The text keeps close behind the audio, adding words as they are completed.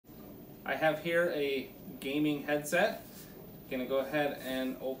I have here a gaming headset. Gonna go ahead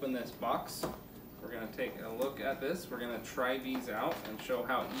and open this box. We're gonna take a look at this. We're gonna try these out and show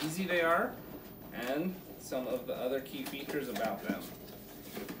how easy they are and some of the other key features about them.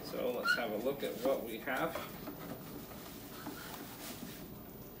 So let's have a look at what we have.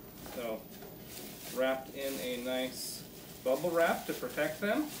 So wrapped in a nice bubble wrap to protect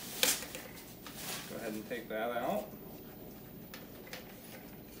them. Go ahead and take that out.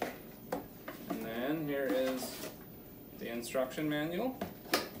 And then here is the instruction manual.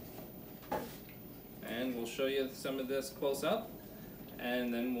 And we'll show you some of this close up,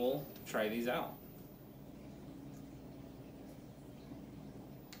 and then we'll try these out.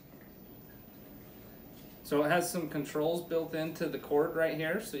 So it has some controls built into the cord right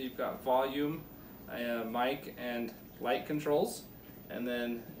here. So you've got volume, mic, and light controls. And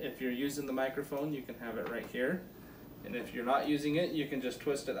then if you're using the microphone, you can have it right here. And if you're not using it, you can just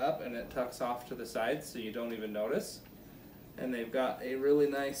twist it up and it tucks off to the side so you don't even notice. And they've got a really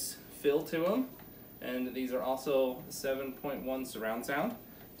nice feel to them. And these are also 7.1 surround sound.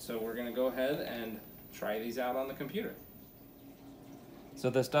 So we're gonna go ahead and try these out on the computer. So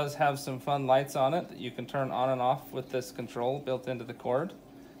this does have some fun lights on it that you can turn on and off with this control built into the cord.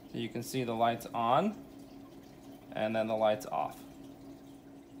 So you can see the lights on and then the lights off.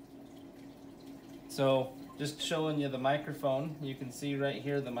 So just showing you the microphone, you can see right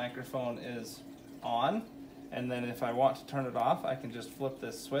here the microphone is on, and then if I want to turn it off, I can just flip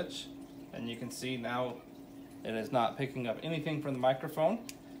this switch and you can see now it is not picking up anything from the microphone,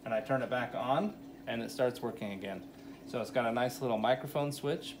 and I turn it back on and it starts working again. So it's got a nice little microphone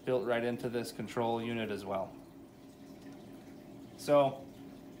switch built right into this control unit as well. So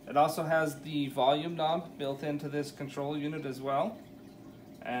it also has the volume knob built into this control unit as well.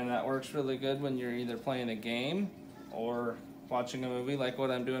 And that works really good when you're either playing a game or watching a movie like what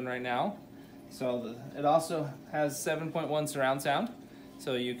I'm doing right now. So it also has 7.1 surround sound.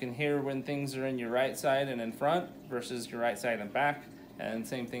 So you can hear when things are in your right side and in front versus your right side and back. And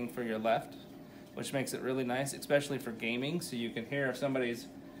same thing for your left, which makes it really nice, especially for gaming. So you can hear if somebody's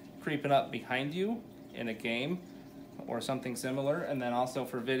creeping up behind you in a game or something similar. And then also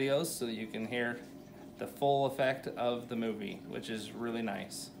for videos so that you can hear the full effect of the movie, which is really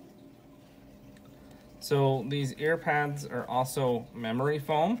nice. So these ear pads are also memory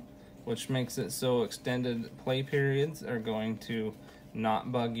foam, which makes it so extended play periods are going to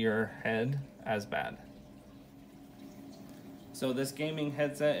not bug your head as bad. So this gaming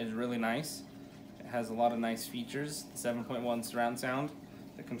headset is really nice. It has a lot of nice features. 7.1 surround sound.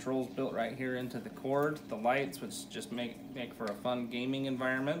 The controls built right here into the cord. The lights, which just make for a fun gaming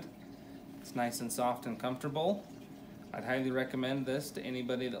environment. It's nice and soft and comfortable. I'd highly recommend this to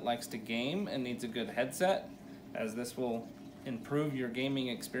anybody that likes to game and needs a good headset, as this will improve your gaming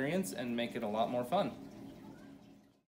experience and make it a lot more fun.